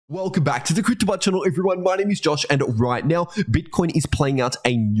Welcome back to the cryptowrld channel, everyone. My name is Josh, and right now Bitcoin is playing out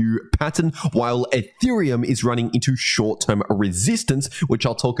a new pattern while Ethereum is running into short-term resistance, which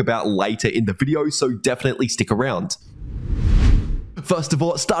I'll talk about later in the video, so definitely stick around. First of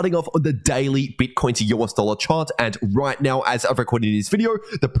all, starting off on the daily Bitcoin to US dollar chart, and right now, as I've recorded this video,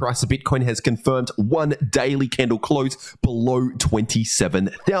 the price of Bitcoin has confirmed one daily candle close below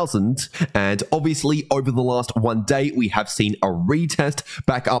 27,000. And obviously, over the last one day, we have seen a retest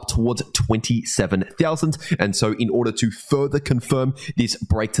back up towards 27,000. And so in order to further confirm this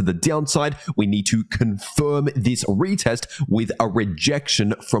break to the downside, we need to confirm this retest with a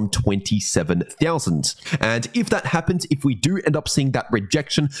rejection from 27,000. And if that happens, if we do end up seeing that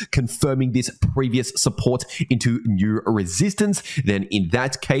rejection confirming this previous support into new resistance, then in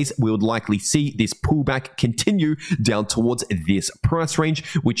that case we would likely see this pullback continue down towards this price range,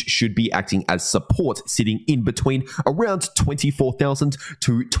 which should be acting as support, sitting in between around 24,000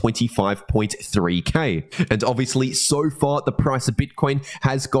 to 25.3k. And obviously, so far the price of Bitcoin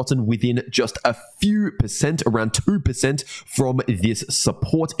has gotten within just a few percent, around 2% from this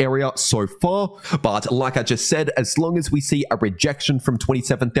support area so far. But like I just said, as long as we see a rejection from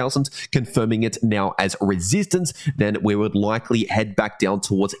 27,000, confirming it now as resistance, then we would likely head back down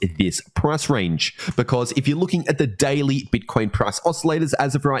towards this price range. Because if you're looking at the daily Bitcoin price oscillators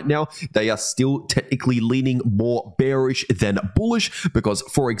as of right now, they are still technically leaning more bearish than bullish. Because,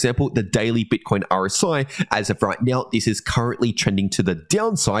 for example, the daily Bitcoin RSI, as of right now, this is currently trending to the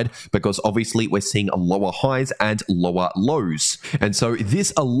downside because obviously we're seeing lower highs and lower lows. And so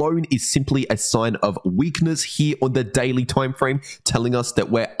this alone is simply a sign of weakness here on the daily time frame, telling us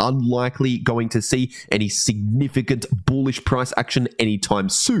that we're unlikely going to see any significant bullish price action anytime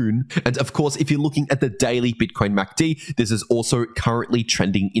soon. And of course, if you're looking at the daily Bitcoin MACD, this is also currently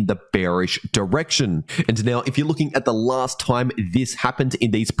trending in the bearish direction. And now, if you're looking at the last time this happened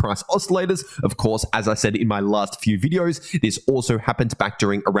in these price oscillators, of course, as I said in my last few videos, this also happened back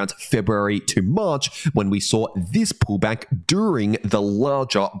during around February to March when we saw this pullback during the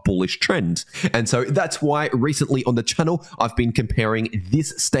larger bullish trend. And so that's why recently on the channel, I've been comparing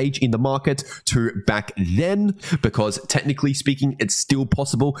this stage in the market to back then, because technically speaking, it's still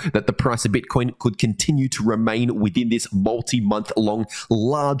possible that the price of Bitcoin could continue to remain within this multi-month long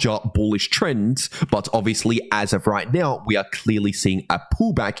larger bullish trend. But obviously, as of right now, we are clearly seeing a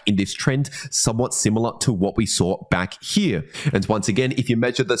pullback in this trend, somewhat similar to what we saw back here. And once again, if you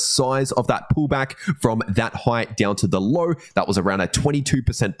measure the size of that pullback from that high down to the low, that was around a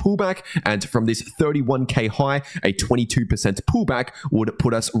 22% pullback. And from this 31k high, a 22% pullback would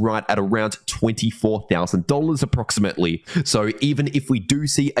put us right at around $24,000 approximately. So even if we do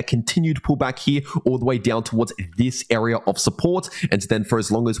see a continued pullback here all the way down towards this area of support, and then for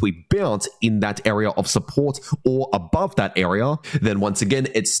as long as we bounce in that area of support or above that area, then once again,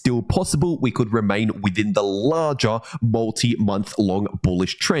 it's still possible we could remain within the larger multi-month long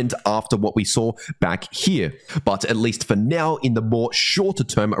bullish trend after what we saw back here. But at least for now, in the more shorter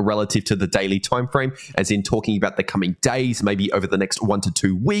term relative to the daily time frame, as in talking about the coming days, maybe over the next 1 to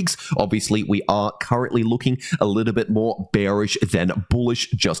 2 weeks, obviously we are currently looking a little bit more bearish than bullish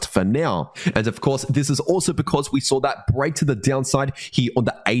just for now. And of course, this is also because we saw that break to the downside here on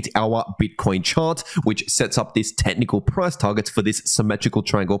the 8-hour Bitcoin chart, which sets up this technical price target for this symmetrical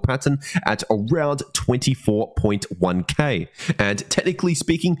triangle pattern at around 24.1k. And technically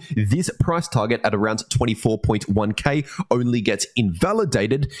speaking, this price target at around 24.1k only gets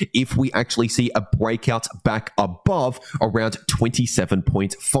invalidated if we actually see a breakout back above around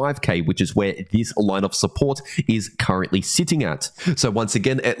 27.5k, which is where this line of support is currently sitting at. So once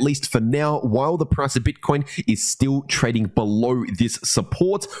again, at least for now, while the price of Bitcoin is still trading below this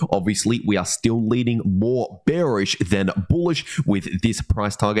support, obviously we are still leaning more bearish than bullish with this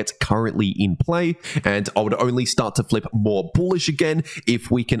price target currently in play. And I would only start to flip more bullish again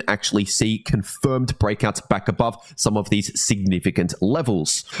if we can actually see confirmed breakouts back above some of these significant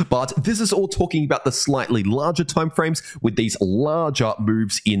levels. But this is all talking about the slightly larger time frames with these larger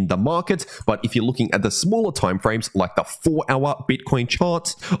moves in the market. But if you're looking at the smaller time frames like the 4-hour Bitcoin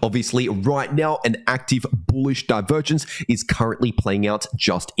chart, obviously right now an active bullish divergence is currently playing out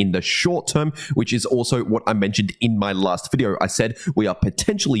just in the short term, which is also what I mentioned in my last video. I said we are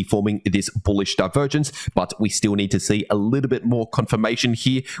potentially forming this bullish divergence, but we still need to see a little bit more confirmation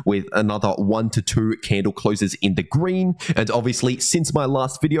here with another 1 to 2 candle closes in the green. And obviously, since my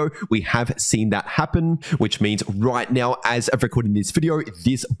last video, we have seen that happen, which means right now as of recording this video,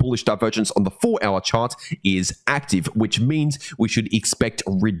 this bullish divergence on the 4-hour chart is active, which means we should expect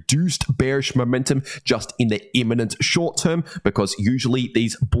reduced bearish momentum just in the imminent short term, because usually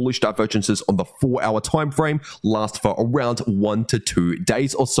these bullish divergences on the 4-hour time frame last for around 1 to 2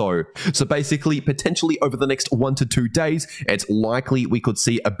 days or so. So basically, potentially over the next 1 to 2 days, it's likely we could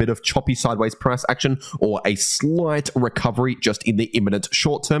see a bit of choppy sideways price action or a slight recovery just in the imminent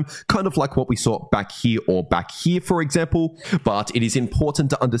short term, kind of like what we saw back here or back here, for example. But it is important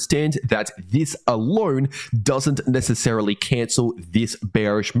to understand that this alone doesn't necessarily cancel this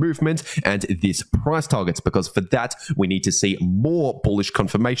bearish movement and this price targets, because for that we need to see more bullish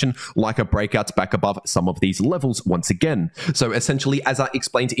confirmation, like a breakout back above some of these levels once again. So essentially, as I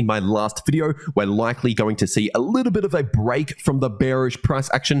explained in my last video, we're likely going to see a little bit of a break from the bearish price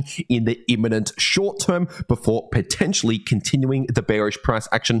action in the imminent short term before potentially continuing the bearish price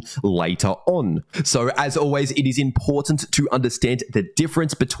action later on. So as always, it is important to understand the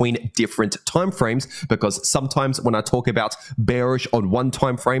difference between different time frames, because sometimes when I talk about bearish on one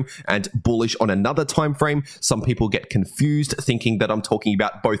time frame and bullish on another time frame, some people get confused thinking that I'm talking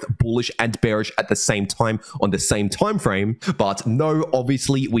about both bullish and bearish at the same time on the same time frame. But no,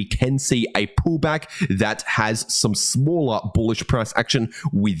 obviously we can see a pullback that has some smaller bullish price action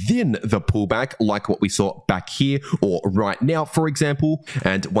within the pullback, like what we saw back here or right now, for example.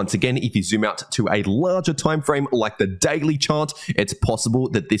 And once again, if you zoom out to a larger time frame like the daily chart, it's possible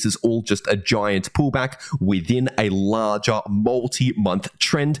that this is all just a giant pullback within a larger multi-month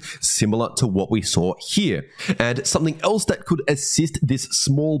trend, similar to what we saw here. And something else that could assist this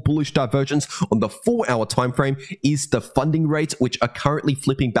small bullish divergence on the 4-hour time frame is the funding rates, which are currently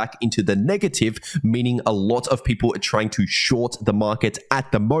flipping back into the negative, meaning a lot of people are trying to short the market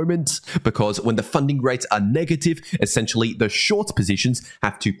at the moment, because when the funding rates are negative, essentially the short positions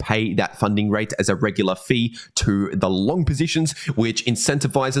have to pay that funding rate as a regular fee to the long positions, which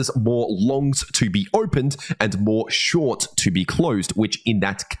incentivizes more longs to be opened and more short to be closed, which in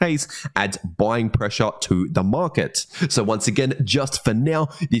that case adds buying pressure to the market. So once again, just for now,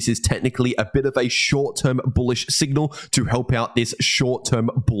 this is technically a bit of a short-term bullish signal to help out this short-term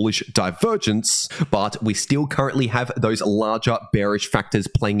bullish divergence, but we still currently have those larger bearish factors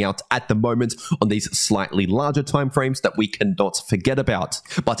playing out at the moment on these slightly larger time frames that we cannot forget about.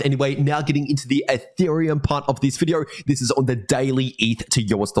 But anyway, now getting into the Ethereum part of this video, this is on the daily ETH to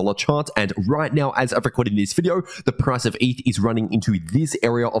US dollar chart, and right now, as I've recorded this video, the price of ETH is running into this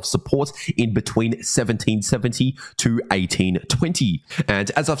area of support in between 1770 to 1820.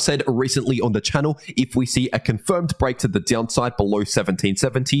 And as I've said recently on the channel, if we see a confirmed break to the downside below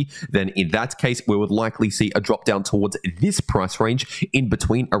 1770, then in that case, we would likely see a drop down towards this price range in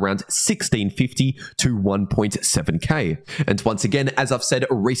between around 1650 to 1.7k. And once again, as I've said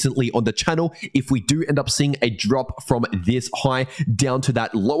recently on the channel, if we do end up seeing a drop from this high down to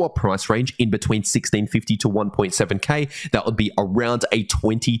that lower price range in between 1650 to 1.7k, that would be around a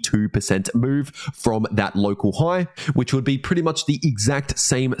 22% move from that local high, which would be pretty much the exact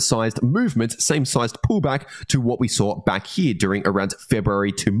same sized movement, same sized pullback to what we saw back here during around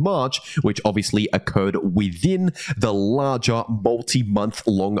February to March, which obviously occurred within the larger multi-month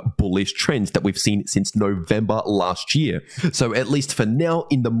long bullish trends that we've seen since November last year. So at least for now,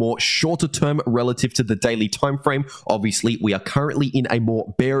 in the more shorter term relative to the daily time frame, obviously we are currently in a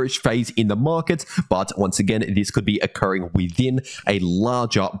more bearish phase in the market, but once again, this could be occurring within a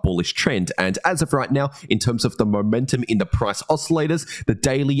larger bullish trend. And as of right now, in terms of the momentum in the price oscillators, the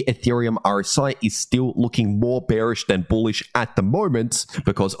daily Ethereum RSI is still looking more bearish than bullish at the moment,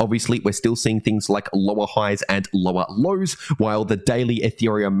 because obviously we're still seeing things like lower highs and lower lows, while the daily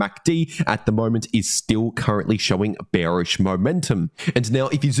Ethereum MACD at the moment is still currently showing bearish momentum. And now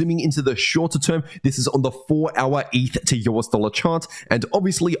if you're zooming into the shorter term, this is on the 4-hour ETH to US dollar chart, and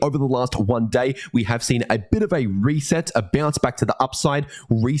obviously over the last one day, we have seen a bit of a reset, a bounce back to the upside,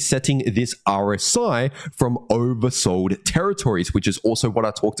 resetting this RSI from oversold territories, which is also what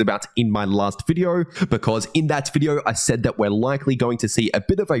I talked about in my last video, because in that video, I said that we're likely going to see a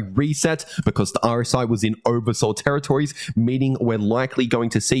bit of a reset because the RSI was in oversold territories, meaning we're likely going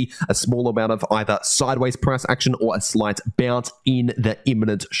to see a small amount of either sideways price action or a slight bounce in the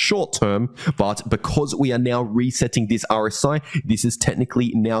imminent short term. But because we are now resetting this RSI, this is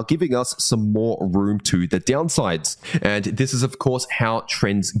technically now giving us some more room to the downsides. And this is, of course, how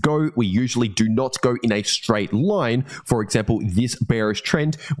trends go. We usually do not go in a straight line. For example, this bearish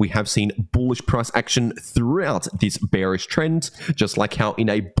trend, we have seen bullish price action throughout this bearish trend, just like how in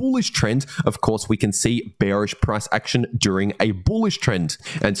a bullish trend, of course, we can see bearish price action during a bullish trend.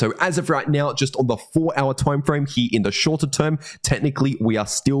 And so as of right now, just on the 4-hour time frame here in the shorter term, technically we are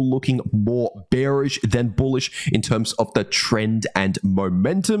still looking more bearish than bullish in terms of the trend and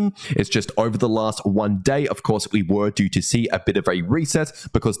momentum. It's just over the last one day, of course, we were due to see a bit of a reset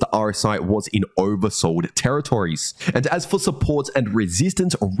because the RSI was in oversold territories. And as for support and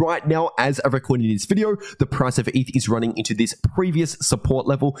resistance, right now, as I'm recording this video, the price of ETH is running into this previous support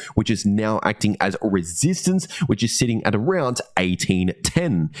level, which is now acting as resistance, which is sitting at around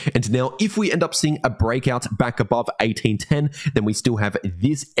 1810. And now if we end up seeing a breakout back above 1810, then we still have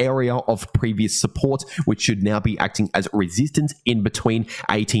this area of previous support, which should now be acting as resistance in between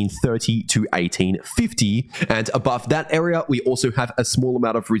 1830 to 1850. And above that area, we also have a small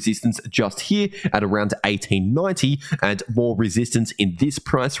amount of resistance just here at around 1890, and more resistance in this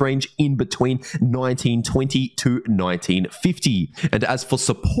price range in between 1920 to 1950. And as for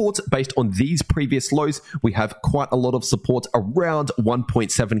support, based on these previous lows, we have quite a lot of support around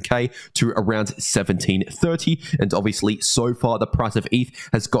 1.7k to around 1730. And obviously, so far, the price of ETH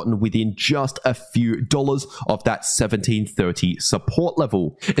has gotten within just a few dollars of that 1730 support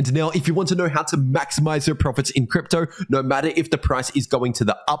level. And now, if you want to know how to maximize your profits in crypto, no matter if the price is going to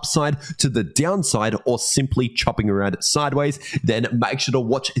the upside, to the downside, or simply chopping around sideways, then make sure to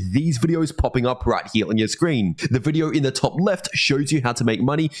watch these videos popping up right here on your screen. The video in the top left shows you how to make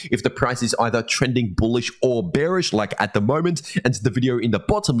money if the price is either trending bullish or bearish, like at the moment, and the video in the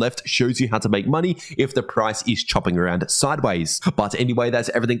bottom left shows you how to make money if the price is chopping around sideways. But anyway, that's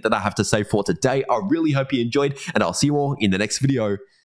everything that I have to say for today. I really hope you enjoyed, and I'll see you all in the next video.